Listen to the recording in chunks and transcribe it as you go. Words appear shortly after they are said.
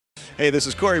Hey, this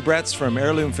is Corey Bretz from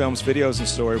Heirloom Films, Videos, and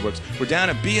Storybooks. We're down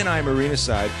at BNI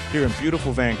Marinaside here in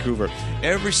beautiful Vancouver.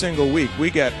 Every single week we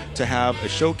get to have a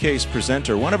showcase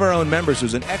presenter, one of our own members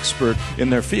who's an expert in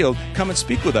their field, come and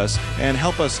speak with us and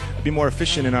help us be more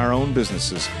efficient in our own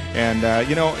businesses. And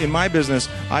you know, in my business,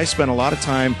 I spend a lot of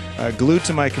time glued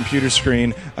to my computer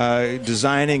screen,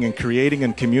 designing and creating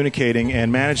and communicating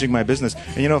and managing my business.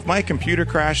 And you know, if my computer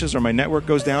crashes or my network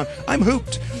goes down, I'm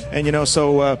hooped. And you know,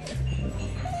 so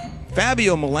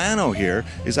Fabio Milano here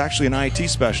is actually an IT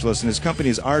specialist, and his company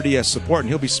is RDS Support, and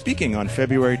he'll be speaking on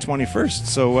February 21st.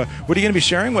 So what are you going to be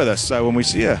sharing with us when we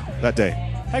see you that day?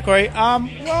 Hi, Corey.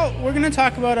 Well, we're going to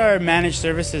talk about our managed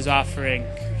services offering,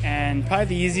 and probably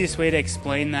the easiest way to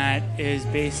explain that is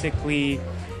basically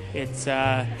it's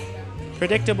a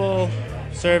predictable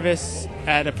service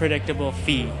at a predictable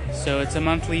fee. So it's a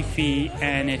monthly fee,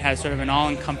 and it has sort of an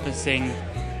all-encompassing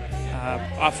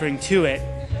offering to it.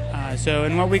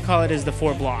 And what we call it is the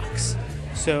 4 blocks.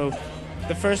 So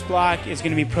the first block is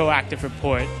going to be proactive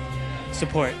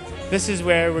support. This is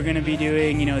where we're going to be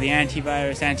doing, you know, the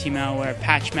antivirus, anti-malware,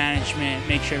 patch management,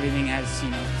 make sure everything has, you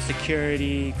know,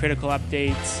 security, critical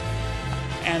updates.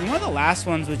 And one of the last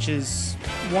ones, which is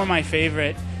more my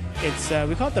favorite, it's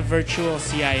we call it the virtual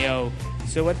CIO.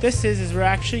 So what this is we're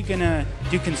actually going to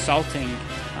do consulting,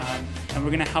 and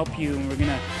we're going to help you, and we're going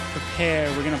to prepare,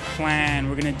 we're going to plan,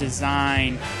 we're going to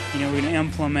design, you know, we're going to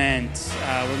implement,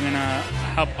 we're going to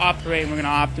help operate, and we're going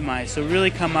to optimize. So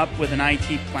really come up with an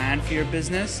IT plan for your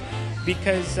business,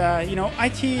 because, you know,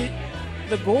 IT,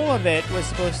 the goal of it was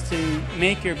supposed to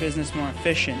make your business more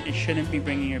efficient. It shouldn't be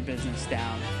bringing your business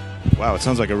down. Wow, it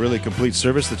sounds like a really complete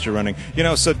service that you're running. You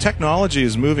know, so technology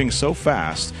is moving so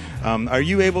fast. Are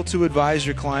you able to advise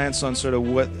your clients on sort of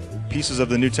what pieces of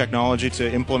the new technology to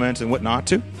implement and what not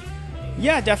to?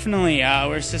 Yeah, definitely.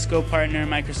 We're a Cisco partner,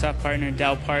 Microsoft partner,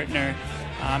 Dell partner.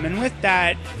 And with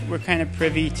that, we're kind of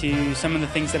privy to some of the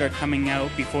things that are coming out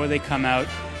before they come out.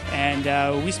 And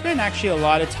we spend actually a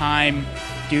lot of time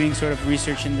doing sort of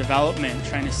research and development,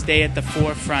 trying to stay at the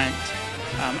forefront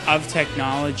of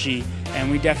technology. And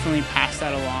we definitely pass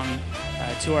that along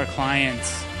to our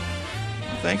clients.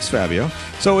 Thanks, Fabio.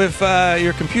 So if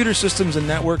your computer systems and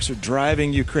networks are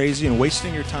driving you crazy and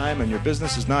wasting your time and your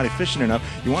business is not efficient enough,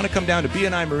 you want to come down to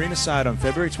BNI Marinaside on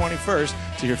February 21st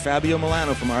to hear Fabio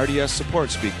Milano from RDS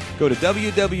Support speak. Go to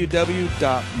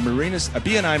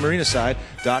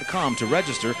www.bnimarinaside.com to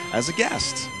register as a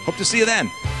guest. Hope to see you then.